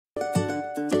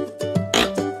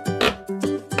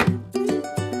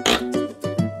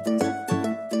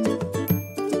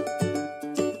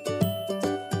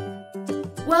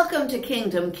to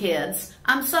Kingdom Kids.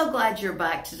 I'm so glad you're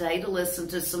back today to listen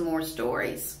to some more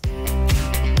stories.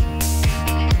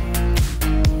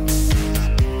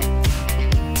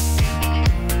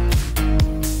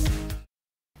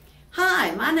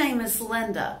 Hi, my name is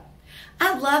Linda.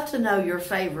 I'd love to know your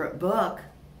favorite book.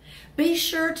 Be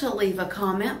sure to leave a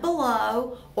comment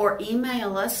below or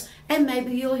email us, and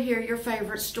maybe you'll hear your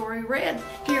favorite story read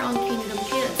here on Kingdom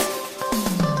Kids.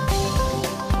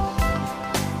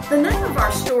 The name of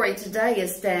our story today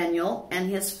is Daniel and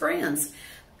His Friends.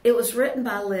 It was written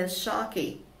by Liz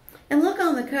Shockey. And look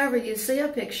on the cover, you see a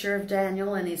picture of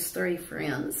Daniel and his 3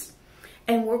 friends.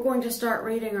 And we're going to start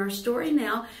reading our story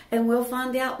now, and we'll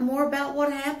find out more about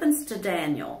what happens to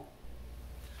Daniel.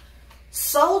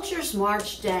 Soldiers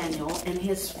marched Daniel and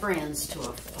his friends to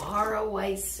a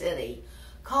faraway city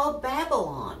called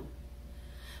Babylon.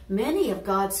 Many of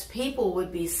God's people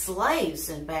would be slaves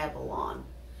in Babylon.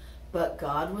 But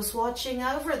God was watching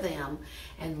over them.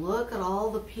 And look at all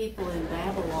the people in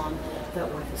Babylon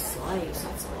that were the slaves.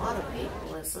 That's a lot of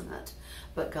people, isn't it?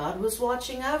 But God was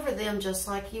watching over them just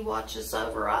like He watches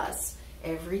over us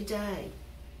every day.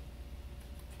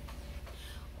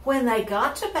 When they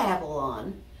got to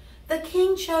Babylon, the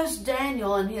king chose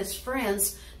Daniel and his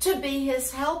friends to be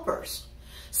his helpers.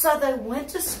 So they went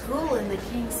to school in the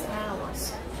king's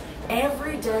palace.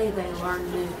 Every day they learned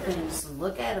new things. And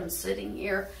look at them sitting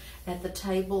here at the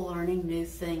table learning new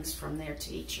things from their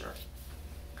teacher.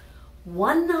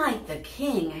 One night the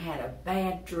king had a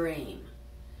bad dream.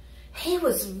 He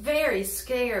was very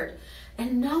scared,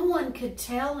 and no one could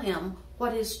tell him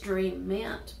what his dream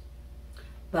meant.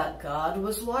 But God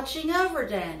was watching over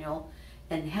Daniel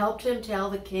and helped him tell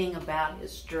the king about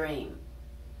his dream.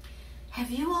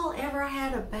 Have you all ever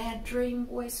had a bad dream,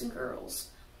 boys and girls?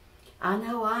 I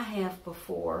know I have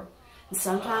before. And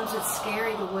sometimes it's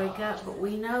scary to wake up, but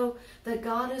we know that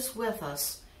God is with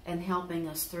us and helping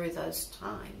us through those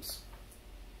times.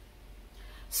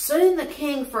 Soon the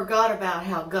king forgot about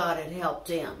how God had helped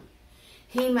him.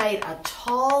 He made a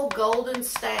tall golden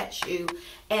statue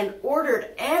and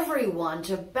ordered everyone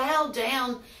to bow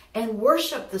down and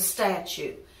worship the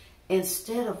statue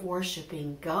instead of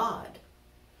worshiping God.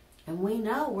 And we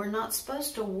know we're not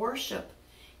supposed to worship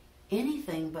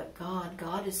anything but God.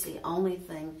 God is the only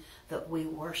thing that we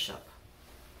worship.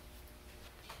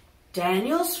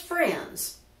 Daniel's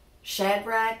friends,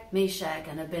 Shadrach, Meshach,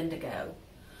 and Abednego,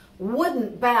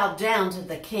 wouldn't bow down to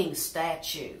the king's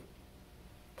statue.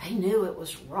 They knew it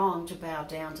was wrong to bow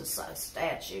down to a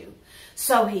statue.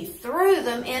 So he threw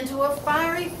them into a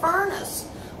fiery furnace.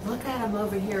 Look at them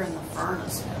over here in the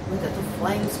furnace. Look at the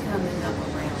flames coming up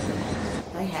around them.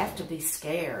 They have to be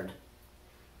scared.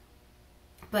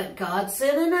 But God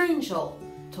sent an angel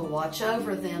to watch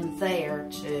over them there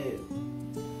too.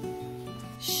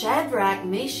 Shadrach,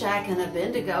 Meshach, and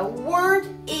Abednego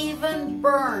weren't even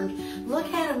burned. Look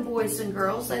at them, boys and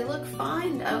girls. They look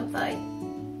fine, don't they?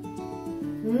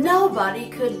 Nobody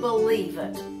could believe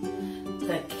it.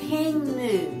 The king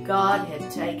knew God had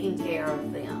taken care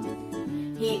of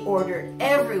them. He ordered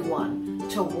everyone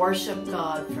to worship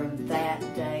God from that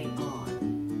day on.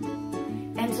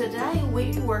 And today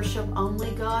we worship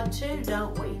only God too,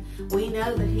 don't we? We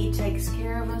know that He takes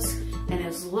care of us and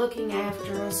is looking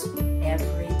after us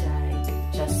every day,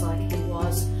 just like He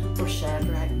was for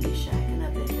Shadrach, Meshach, and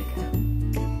Abednego.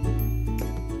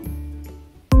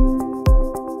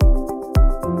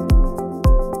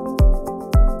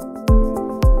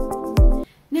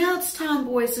 Now it's time,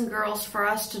 boys and girls, for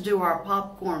us to do our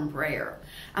popcorn prayer.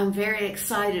 I'm very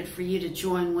excited for you to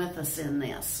join with us in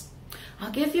this. I'll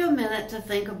give you a minute to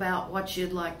think about what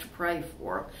you'd like to pray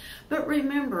for. But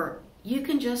remember, you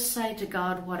can just say to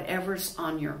God whatever's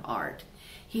on your heart.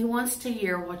 He wants to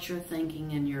hear what you're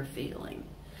thinking and you're feeling.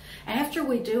 After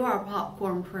we do our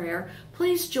popcorn prayer,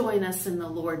 please join us in the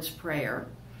Lord's Prayer.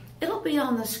 It'll be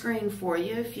on the screen for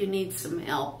you if you need some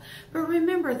help. But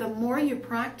remember, the more you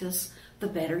practice, the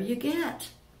better you get.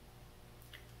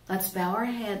 Let's bow our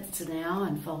heads now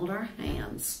and fold our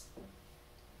hands.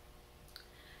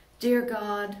 Dear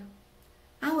God,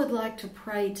 I would like to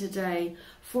pray today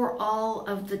for all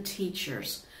of the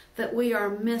teachers that we are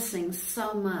missing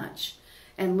so much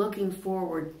and looking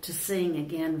forward to seeing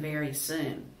again very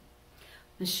soon.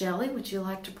 Michelly, would you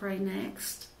like to pray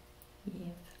next?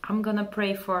 Yes. I'm going to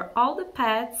pray for all the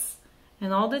pets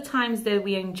and all the times that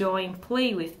we enjoy and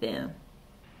play with them.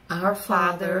 Our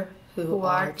Father, who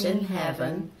art in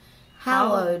heaven,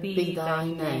 hallowed be thy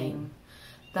name.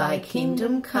 Thy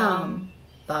kingdom come.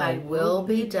 Thy will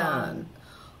be done,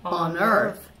 on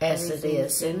earth as it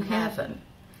is in heaven.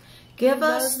 Give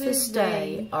us this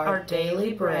day our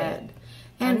daily bread,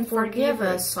 and forgive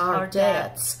us our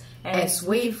debts as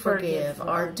we forgive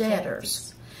our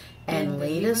debtors. And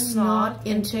lead us not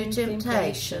into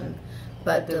temptation,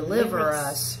 but deliver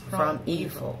us from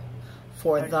evil.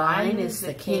 For thine is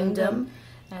the kingdom,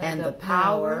 and the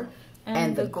power,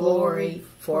 and the glory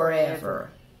forever.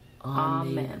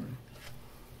 Amen.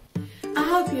 I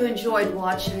hope you enjoyed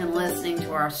watching and listening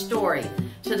to our story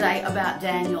today about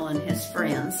Daniel and his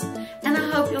friends, and I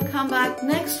hope you'll come back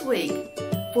next week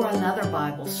for another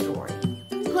Bible story.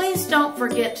 Please don't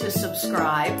forget to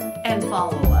subscribe and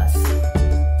follow us.